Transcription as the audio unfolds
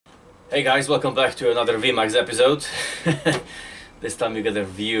Hey guys, welcome back to another VMAX episode. This time you get a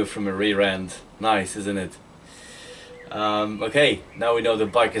view from a rear end. Nice, isn't it? Okay, now we know the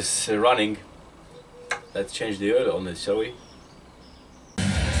bike is running. Let's change the oil on it, shall we?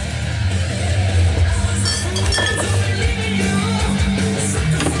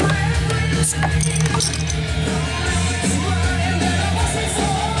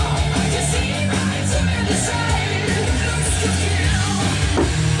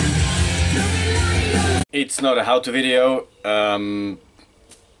 It's not a how-to video.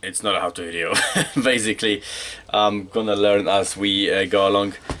 It's not a how-to video. Basically, I'm gonna learn as we go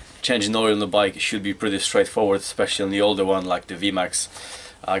along. Changing oil on the bike should be pretty straightforward, especially on the older one like the VMAX.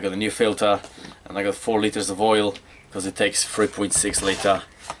 I got a new filter and I got 4 liters of oil because it takes 3.6 liter.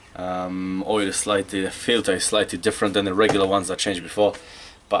 Oil is slightly, the filter is slightly different than the regular ones I changed before,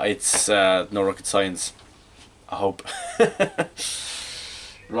 but it's no rocket science, I hope.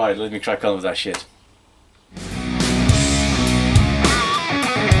 Right, let me crack on with that shit.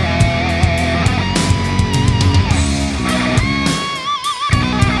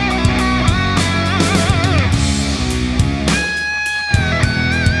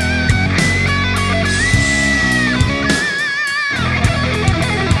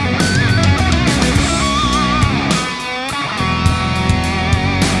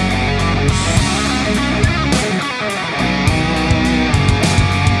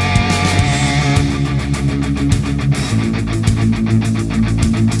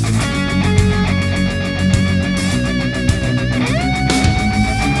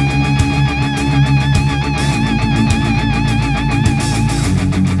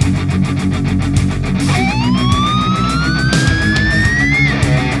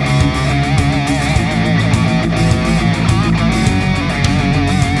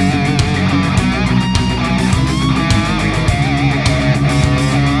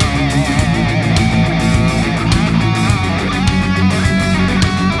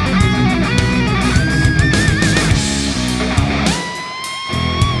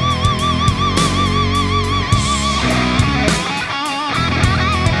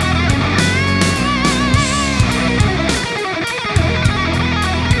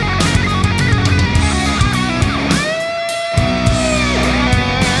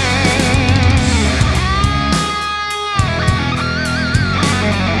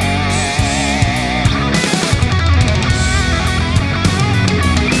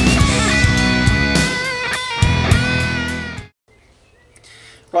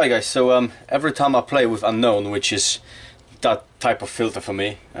 Right guys, so every time I play with Unknown, which is that type of filter for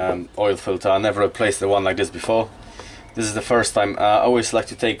me, oil filter, I never replaced the one like this before. This is the first time. I always like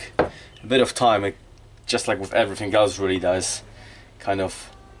to take a bit of time, just like with everything else really that is kind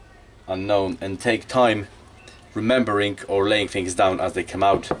of unknown, and take time remembering or laying things down as they come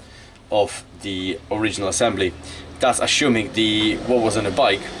out of the original assembly. That's assuming what was on the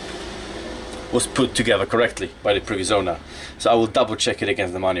bike was put together correctly by the previous owner. So I will double check it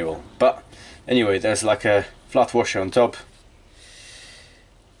against the manual. But anyway, there's like a flat washer on top.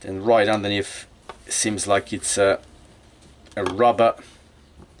 Then right underneath seems like it's a rubber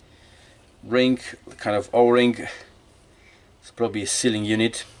ring, kind of O-ring. It's probably a sealing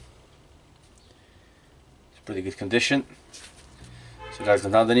unit. It's pretty good condition. So that's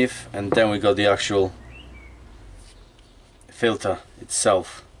the underneath, and then we got the actual filter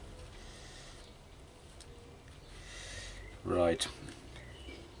itself. Right,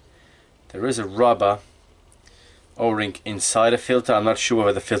 there is a rubber O-ring inside the filter. I'm not sure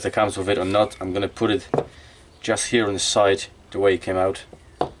whether the filter comes with it or not. I'm gonna put it just here on the side the way it came out.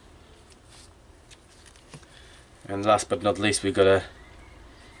 And last but not least, we got a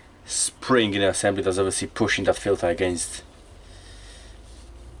spring in the assembly that's obviously pushing that filter against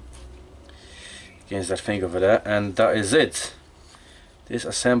that thing over there, and that is it. This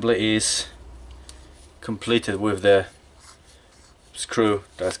assembly is completed with the screw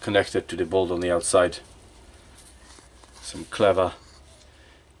that's connected to the bolt on the outside. Some clever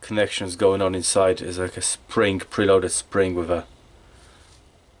connections going on inside. Is like a spring, preloaded spring with a,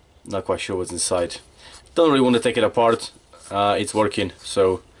 not quite sure what's inside. Don't really want to take it apart. It's working,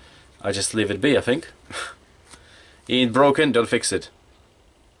 so I just leave it be, I think. It ain't broken, don't fix it.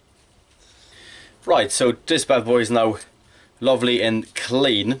 Right, so this bad boy is now lovely and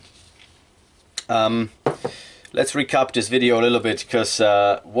clean. Let's recap this video a little bit, because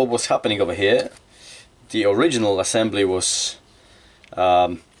what was happening over here, the original assembly was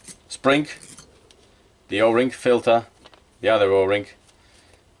spring, the O-ring, filter, the other O-ring,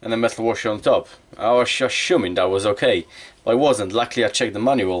 and the metal washer on top. I was assuming that was okay, but it wasn't. Luckily I checked the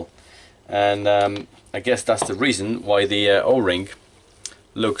manual, and I guess that's the reason why the O-ring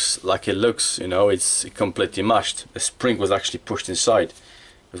looks like it looks, you know, it's completely mashed. The spring was actually pushed inside.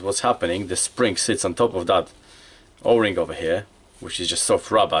 Because what's happening, the spring sits on top of that O-ring over here, which is just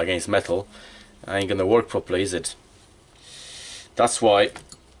soft rubber against metal. Ain't gonna work properly, is it? That's why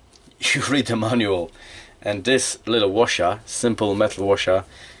you read the manual, and this little washer, simple metal washer,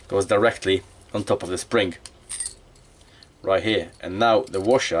 goes directly on top of the spring right here. And now the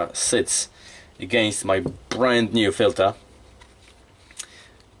washer sits against my brand new filter,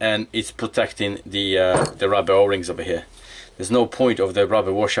 and it's protecting the rubber O-rings over here. There's no point of the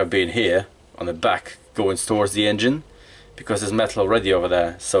rubber washer being here on the back going towards the engine, because there's metal already over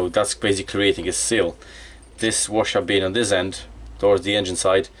there, so that's basically creating a seal. This washer being on this end towards the engine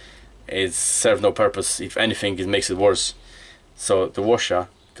side, it serves no purpose. If anything, it makes it worse. So the washer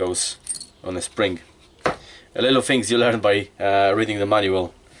goes on a spring. A little things you learn by reading the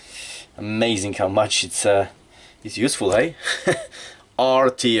manual. Amazing how much it's useful, eh?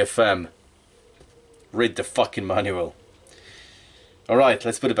 RTFM. Read the fucking manual. Alright,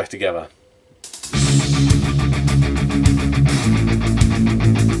 let's put it back together.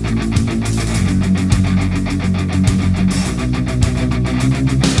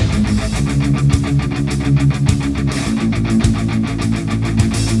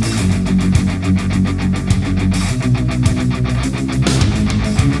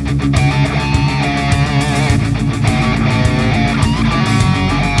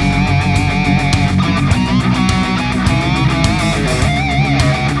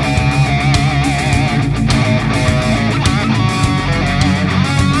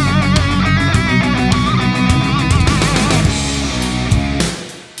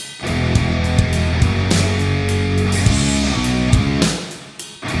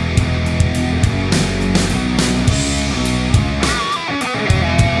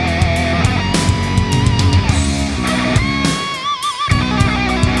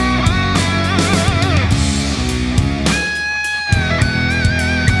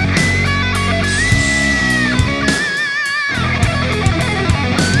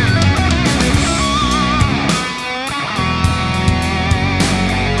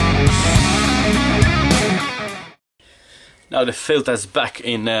 Now the filter's back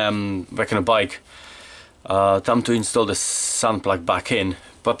in the bike. Time to install the sun plug back in,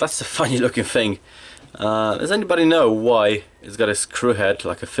 but that's a funny looking thing. Does anybody know why it's got a screw head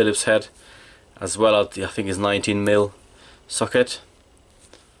like a Phillips head, as well as I think it's 19mm socket?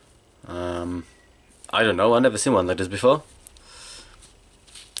 I don't know, I've never seen one like this before.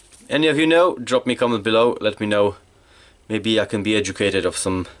 Any of you know? Drop me a comment below, let me know. Maybe I can be educated of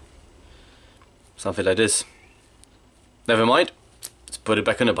something like this. Never mind, let's put it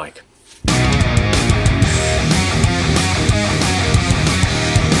back on the bike.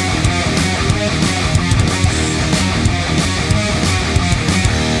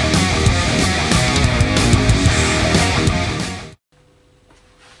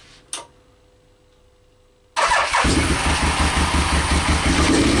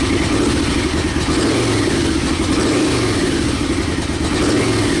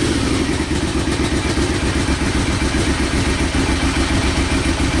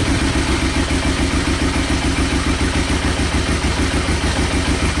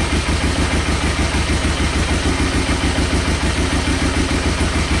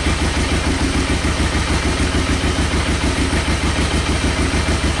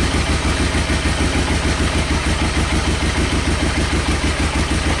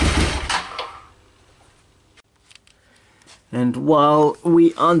 And while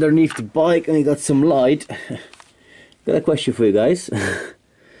we underneath the bike and we got some light, got a question for you guys.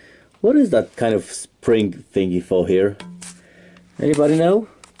 What is that kind of spring thingy for here? Anybody know?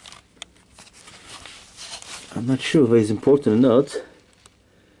 I'm not sure if it's important or not,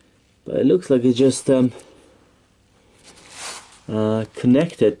 but it looks like it's just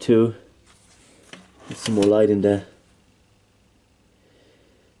connected to, there's some more light in there,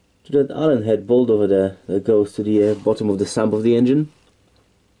 to that Allen head bolt over there that goes to the bottom of the sump of the engine.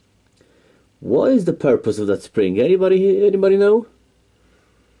 What is the purpose of that spring? Anybody know?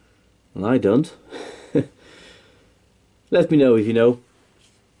 Well, I don't. Let me know if you know.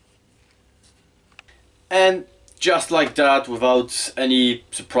 And just like that, without any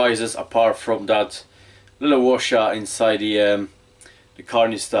surprises apart from that little washer inside the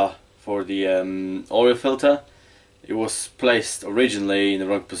canister for the oil filter, it was placed originally in the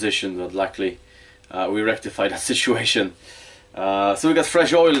wrong position, but luckily we rectified that situation. So we got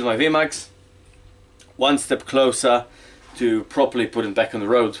fresh oil in my VMAX, one step closer to properly putting back on the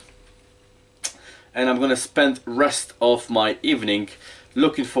road. And I'm gonna spend rest of my evening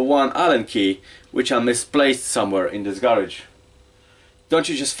looking for one Allen key which I misplaced somewhere in this garage. Don't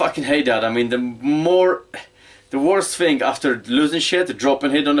you just fucking hate that? I mean, the worst thing after losing shit,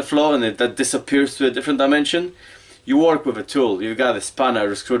 dropping it on the floor and that disappears to a different dimension. You work with a tool, you've got a spanner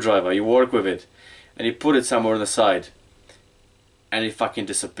or a screwdriver, you work with it and you put it somewhere on the side and it fucking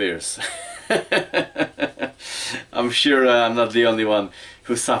disappears. I'm sure I'm not the only one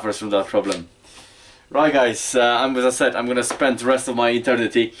who suffers from that problem. Right guys, as I said, I'm gonna spend the rest of my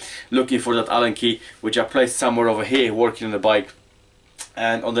eternity looking for that Allen key, which I placed somewhere over here working on the bike.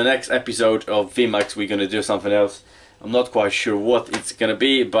 And on the next episode of VMAX we're gonna do something else. I'm not quite sure what it's gonna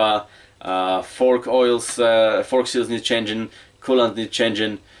be, but fork seals need changing, coolant need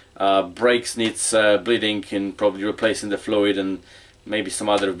changing, brakes needs bleeding and probably replacing the fluid, and maybe some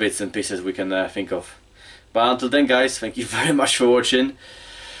other bits and pieces we can think of. But until then guys, thank you very much for watching.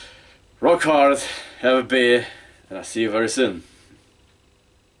 Rock hard, have a beer, and I'll see you very soon.